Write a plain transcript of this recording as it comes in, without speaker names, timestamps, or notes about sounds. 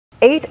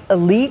8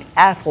 elite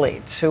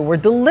athletes who were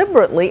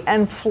deliberately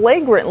and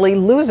flagrantly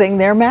losing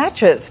their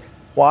matches.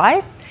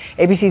 Why?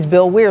 ABC's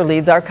Bill Weir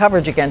leads our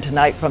coverage again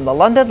tonight from the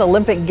London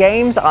Olympic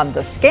Games on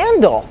the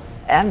scandal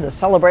and the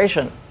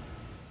celebration.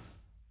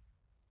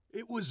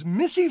 It was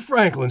Missy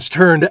Franklin's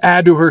turn to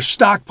add to her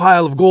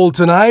stockpile of gold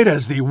tonight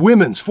as the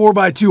women's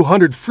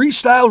 4x200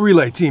 freestyle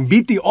relay team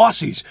beat the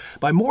Aussies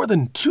by more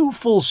than 2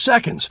 full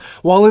seconds.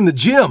 While in the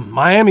gym,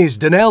 Miami's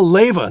Danelle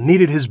Leyva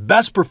needed his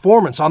best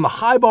performance on the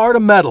high bar to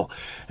medal,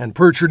 and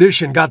per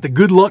tradition got the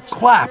good luck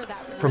clap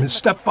from his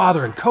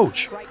stepfather and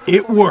coach.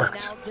 It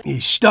worked. He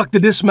stuck the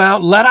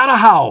dismount, let out a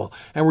howl,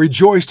 and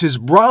rejoiced his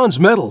bronze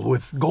medal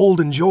with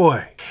golden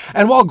joy.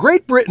 And while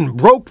Great Britain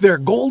broke their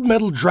gold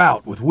medal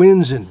drought with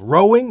wins in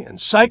rowing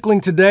and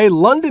cycling today,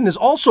 London is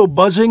also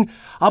buzzing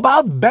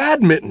about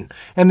badminton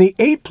and the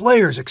 8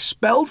 players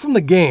expelled from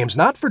the games,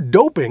 not for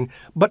doping,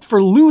 but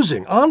for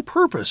losing on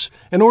purpose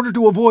in order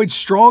to avoid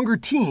stronger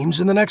teams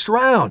in the next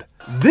round.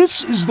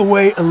 This is the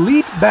way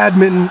elite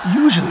badminton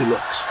usually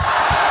looks.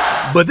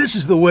 But this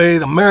is the way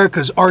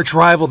America's arch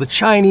rival, the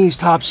Chinese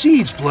top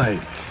seeds,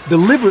 played,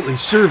 deliberately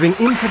serving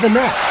into the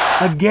net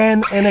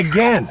again and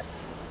again,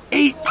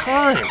 8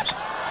 times,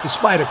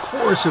 despite a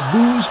chorus of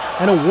boos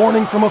and a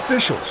warning from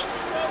officials.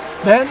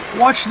 Then,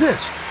 watch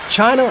this.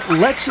 China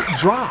lets it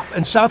drop,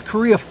 and South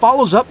Korea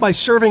follows up by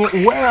serving it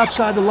way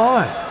outside the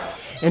line.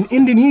 An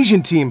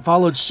Indonesian team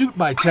followed suit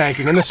by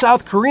tanking, and the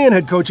South Korean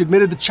head coach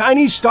admitted the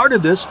Chinese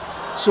started this,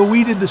 so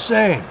we did the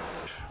same.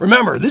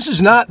 Remember, this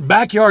is not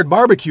backyard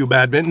barbecue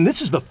badminton.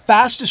 This is the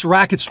fastest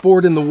racket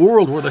sport in the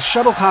world, where the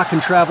shuttlecock can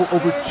travel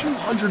over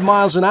 200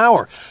 miles an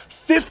hour,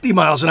 50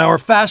 miles an hour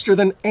faster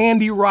than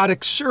Andy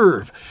Roddick's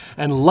serve.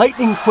 And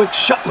lightning-quick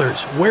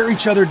shuttlers wear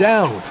each other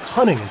down with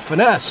cunning and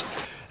finesse.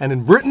 And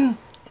in Britain,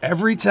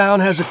 every town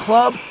has a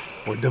club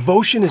where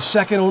devotion is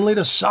second only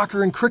to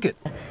soccer and cricket.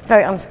 It's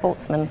very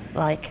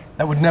unsportsmanlike.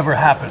 That would never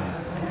happen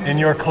in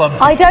your club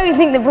team. I don't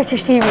think the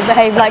British team would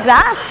behave like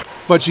that.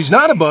 But she's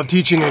not above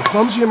teaching a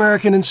clumsy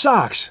American in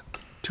socks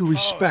to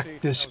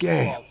respect this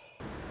game.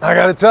 I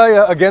gotta tell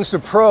you, against a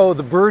pro,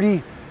 the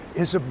birdie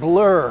is a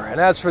blur. And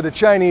as for the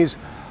Chinese,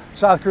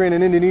 South Korean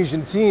and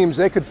Indonesian teams,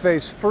 they could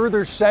face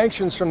further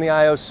sanctions from the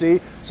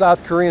IOC.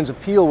 South Korean's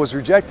appeal was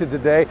rejected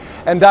today.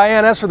 And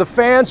Diane, as for the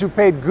fans who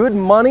paid good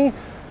money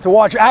to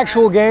watch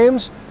actual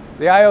games,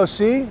 the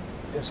IOC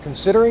is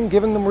considering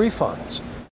giving them refunds.